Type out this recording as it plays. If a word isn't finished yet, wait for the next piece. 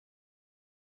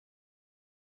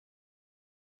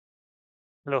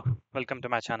Hello, welcome to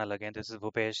my channel again. This is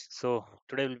Bhoopesh. So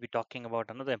today we'll be talking about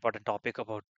another important topic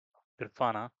about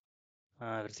Grafana.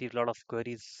 I received a lot of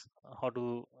queries how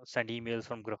to send emails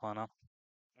from Grafana.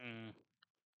 Mm,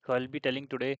 So I'll be telling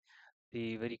today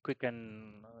the very quick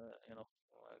and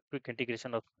quick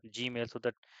integration of Gmail so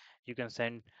that you can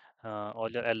send all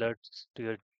your alerts to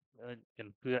your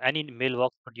any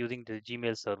mailbox but using the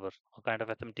Gmail server or kind of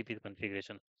SMTP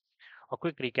configuration. A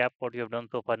quick recap what you have done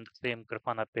so far in the same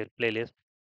Grafana playlist.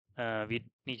 We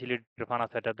initially did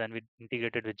Grafana setup, then we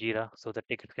integrated with Jira so the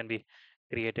tickets can be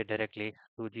created directly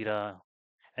to Jira.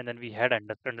 And then we had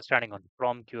understanding on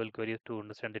from QL queries to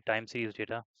understand the time series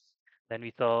data. Then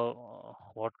we saw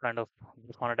what kind of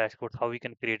Grafana dashboards, how we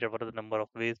can create it, what are the number of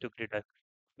ways to create a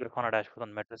Grafana dashboard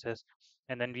on matrices.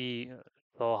 And then we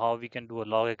saw how we can do a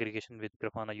log aggregation with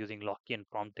Grafana using Loki and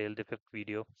Prometheus, the fifth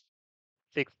video.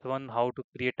 Sixth one, how to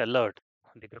create alert,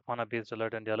 the Grafana based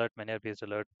alert and the alert manager based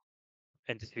alert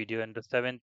in this video. And the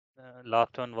seventh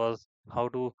last one was how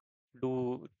to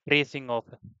do tracing of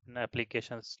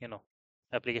applications,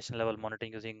 application level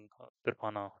monitoring using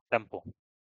Grafana Tempo.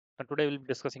 And today we'll be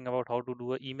discussing about how to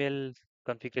do an email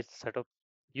configuration setup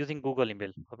using Google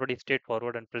email. Pretty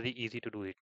straightforward and pretty easy to do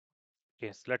it.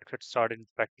 Okay, so let's get started in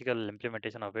practical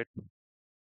implementation of it.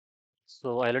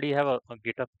 So I already have a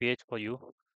GitHub page for you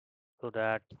so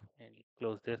that and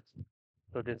close this.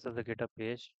 So this is the GitHub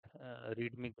page,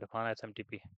 readme Grafana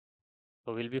SMTP.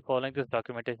 So we'll be following this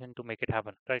documentation to make it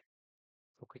happen, right?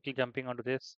 So quickly jumping onto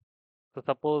this. So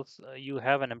suppose you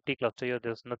have an empty cluster here.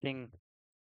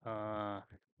 Uh,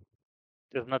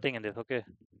 there's nothing in this. Okay,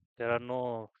 there are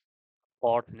no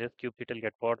pods in this. Kubectl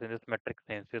get pods in this metric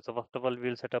namespace. So first of all,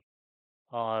 we'll set up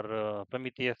our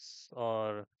Prometheus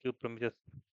or Kube Prometheus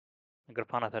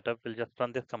Grafana setup. We'll just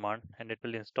run this command and it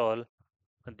will install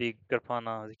the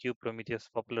Grafana, the Kube Prometheus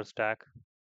popular stack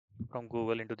from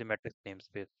Google into the metrics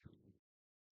namespace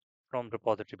from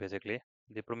repository basically,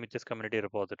 the Prometheus community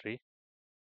repository.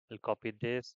 I'll copy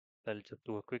this. I'll just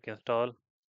do a quick install.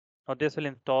 Now this will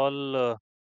install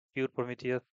pure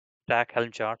Prometheus stack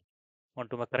Helm chart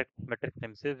onto my correct metric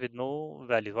namespace with no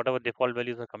values. Whatever default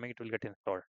values are coming, it will get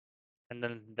installed. And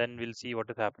then we'll see what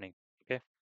is happening. Okay.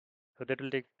 So this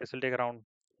will take around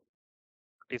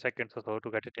 30 seconds or so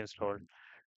to get it installed.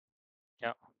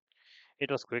 Yeah,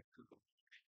 it was quick.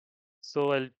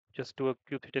 So I'll just do a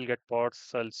kubectl get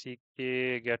pods. I'll see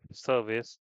k get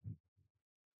service.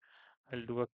 I'll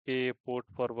do a k port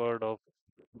forward of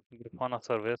Grafana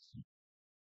service.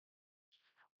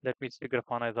 Let me see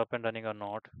Grafana is up and running or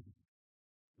not.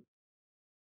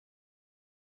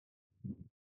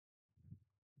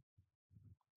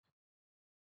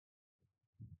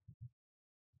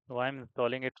 So I'm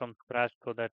installing it from scratch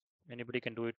so that anybody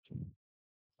can do it.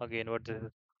 Again, what this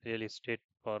is really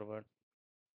straightforward.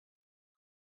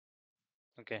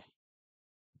 Okay.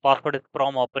 Password is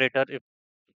prom operator if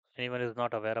anyone is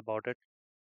not aware about it.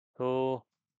 So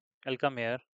I'll come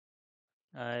here.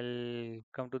 I'll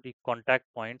come to the contact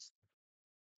points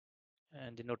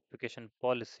and the notification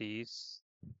policies.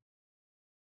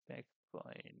 Back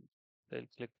point. I'll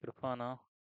click Grafana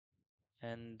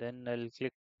and then I'll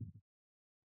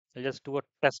just do a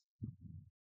test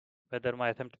whether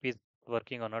my SMTP is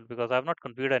working or not because I've not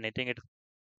configured anything. It's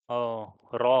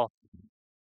raw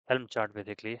Helm chart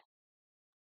basically.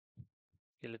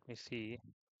 Okay, let me see.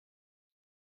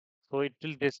 So it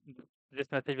will this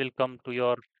message will come to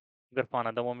your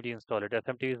Grafana the moment you install it.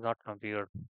 SMTP is not configured.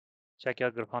 Check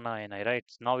your Grafana INI, right?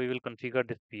 Now we will configure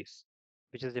this piece,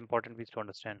 which is the important piece to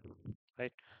understand,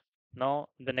 right? Now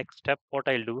the next step, what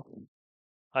I'll do,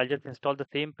 I'll just install the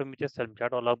same Prometheus Helm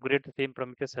chart. I'll upgrade the same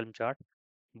Prometheus Helm chart,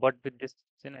 but with this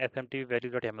in SMTP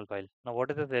values.yaml file. Now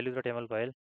what is this values.yaml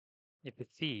file? If you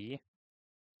see,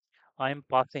 I'm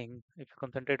passing. If you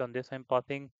concentrate on this, I'm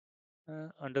passing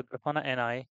under Grafana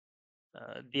NI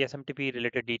the SMTP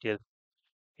related details.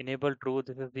 Enable true.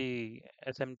 This is the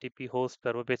SMTP host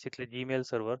server, basically Gmail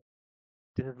server.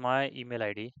 This is my email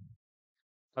ID.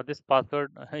 Now this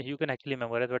password you can actually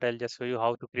memorize, but I'll just show you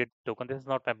how to create token. This is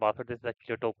not my password. This is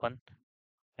actually a token,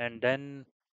 and then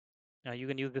you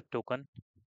can use this token.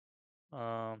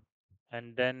 Um,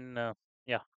 and then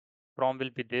yeah, from will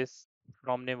be this.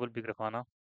 From name will be Grafana.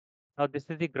 Now this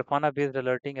is the Grafana based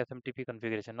alerting SMTP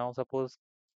configuration. Now suppose,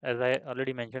 as I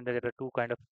already mentioned, there are two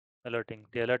kind of alerting.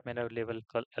 The alert manager level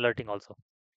alerting also.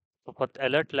 So for the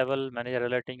alert level manager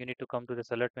alerting, you need to come to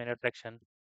this alert manager section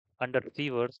under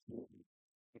receivers.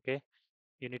 Okay,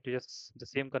 you need to just the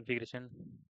same configuration.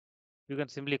 You can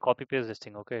simply copy paste this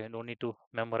thing. Okay, no need to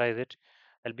memorize it.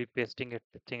 I'll be pasting it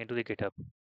this thing into the GitHub.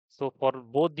 So for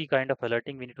both the kind of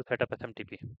alerting, we need to set up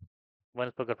SMTP. One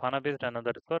is for Grafana based,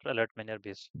 another is for alert manager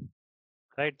based.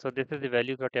 right? So this is the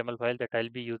values.yaml file that I'll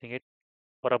be using it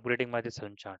for upgrading my this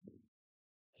Helm chart.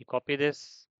 I'll copy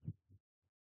this.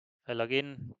 I'll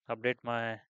again update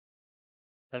my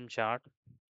Helm chart.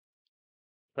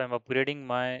 So I'm upgrading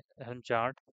my Helm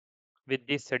chart with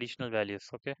these additional values.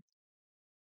 Okay.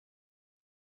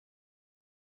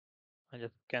 I'll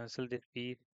just cancel this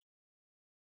piece.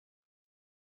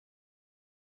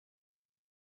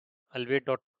 I'll wait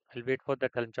dot I'll wait for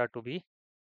that Helm chart to be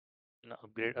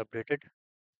updated.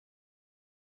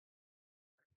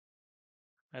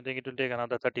 I think it will take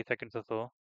another 30 seconds or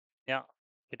so. Yeah,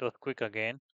 it was quick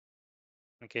again.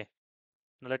 Okay.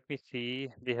 Now let me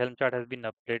see the Helm chart has been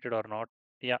updated or not.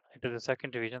 Yeah, it is a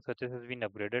second revision, so this has been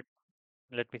upgraded.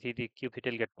 Let me see the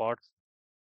kubectl get pods.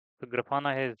 So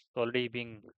Grafana has already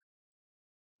been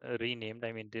renamed.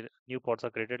 I mean, the new pods are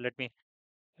created. Let me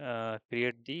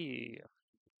create the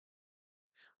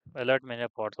alert manager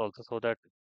pods also so that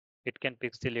it can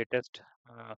fix the latest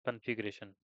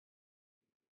configuration,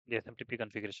 the SMTP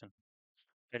configuration.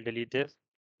 I'll delete this.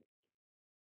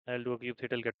 I'll do a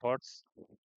kubectl get pods.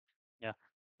 Yeah.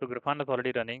 So Grafana is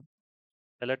already running.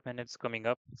 Alert manager is coming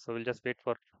up. So we'll just wait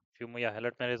for few more. Yeah,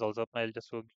 alert manager is also up. I'll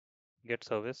just do get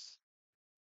service.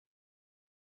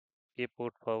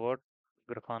 Port forward.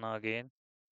 Grafana again.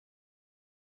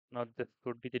 Now this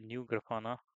could be the new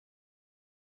Grafana.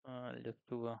 I'll just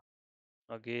do a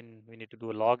again. We need to do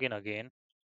a login again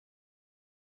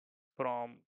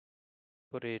from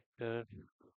operator.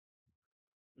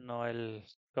 Now I'll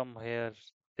come here,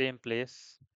 same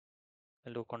place.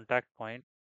 I'll do contact point.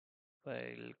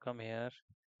 I'll come here.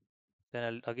 Then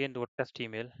I'll again do a test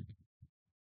email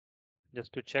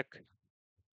just to check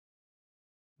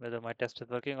whether my test is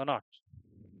working or not.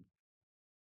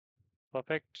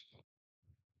 Perfect.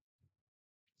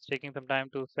 It's taking some time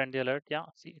to send the alert. Yeah,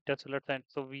 see, test alert sent.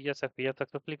 So we have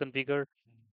successfully configured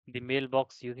the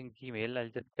mailbox using Gmail. I'll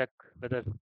just check whether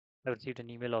I received an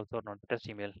email also or not, test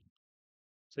email.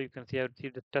 So you can see I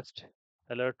received the test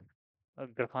alert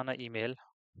Grafana email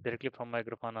directly from my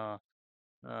Grafana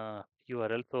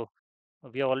URL. So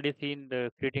we have already seen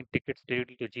the creating tickets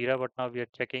directly to Jira, but now we are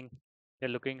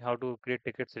looking how to create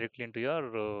tickets directly into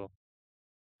your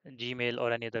Gmail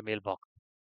or any other mailbox.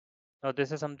 Now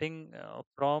this is something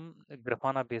from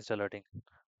Grafana based alerting.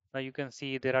 Now you can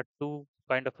see there are two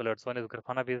kind of alerts. One is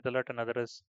Grafana based alert, another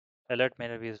is alert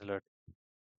manager based alert.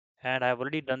 And I've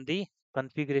already done the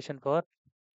configuration for,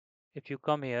 if you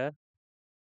come here,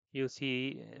 you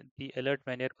see the alert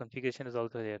manager configuration is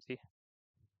also there. See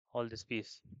all this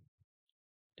piece.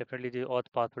 Definitely the auth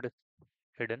password is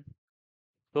hidden.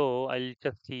 So I'll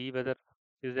just see whether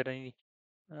is there any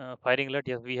firing alert.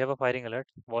 Yes, we have a firing alert.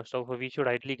 Watchdog. So we should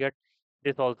ideally get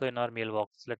this also in our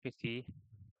mailbox. Let me see.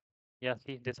 Yeah,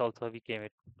 see this also we came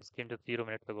it. This came just 0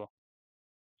 minutes ago.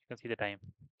 You can see the time.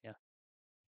 Yeah.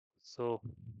 So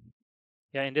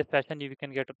yeah, in this fashion you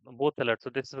can get both alerts. So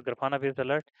this is a Grafana based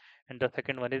alert, and the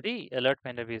second one is the alert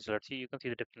manager based alert. See, you can see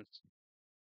the difference.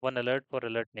 One alert for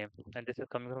alert name, and this is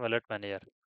coming from alert manager,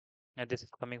 and this is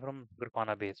coming from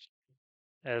Grafana based.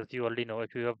 As you already know,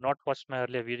 if you have not watched my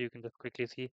earlier video, you can just quickly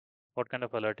see what kind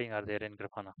of alerting are there in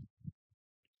Grafana.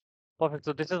 Perfect.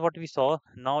 So this is what we saw.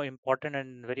 Now important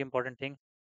and very important thing,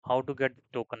 how to get the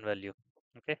token value.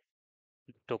 Okay,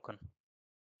 token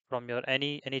from your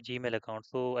any Gmail account.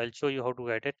 So I'll show you how to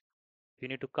get it. You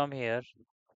need to come here,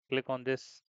 click on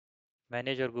this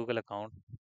manage your Google account.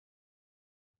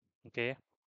 Okay,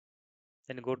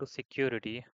 then go to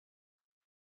security.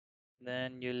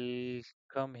 Then you'll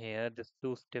come here, this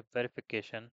two-step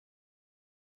verification.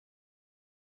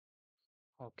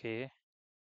 Okay,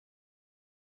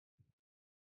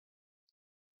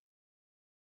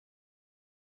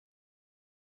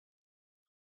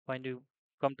 when you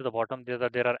come to the bottom,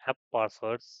 there are app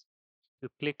passwords. You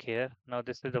click here. Now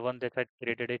this is the one that I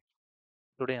created it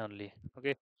today only.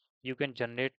 Okay, you can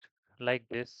generate like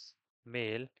this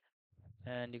mail,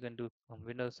 and you can do from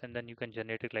Windows, and then you can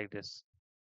generate it like this,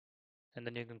 and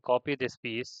then you can copy this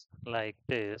piece like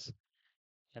this,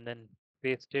 and then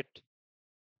paste it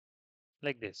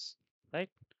like this, right?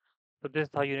 So this is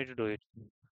how you need to do it.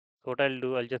 So what I'll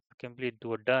do, I'll just simply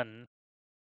do a done.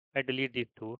 I delete these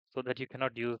two so that you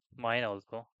cannot use mine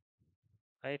also,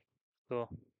 right? So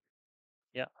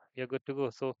yeah, you're good to go.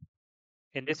 So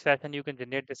in this fashion, you can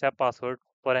generate this app password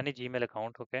for any Gmail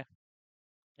account, okay?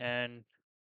 And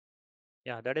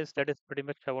yeah, that is pretty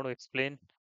much I want to explain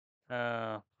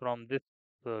from this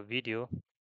video.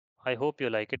 I hope you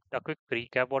like it. A quick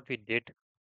recap what we did.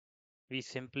 We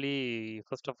simply,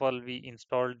 first of all, we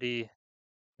installed the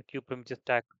Kubernetes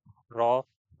stack raw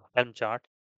Helm chart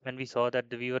when we saw that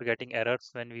we were getting errors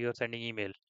when we were sending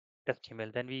email, test email.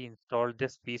 Then we installed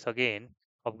this piece again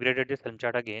upgraded this Helm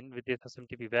chart again with this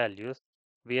SMTP values,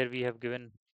 where we have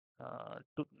given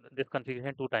this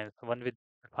configuration two times, one with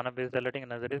Grafana based alerting,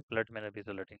 another is alert management based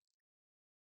alerting.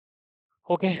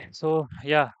 Okay, so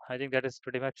yeah, I think that is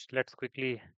pretty much. Let's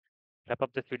quickly wrap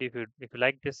up this video. If you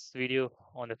like this video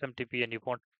on SMTP and you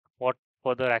want what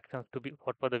further actions to be,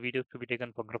 what further videos to be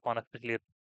taken for Grafana, especially,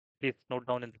 please note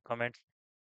down in the comments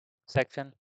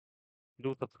section.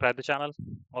 Do subscribe the channel.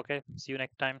 Okay, see you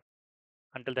next time.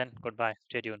 Until then, goodbye.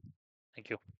 Stay tuned. Thank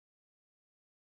you.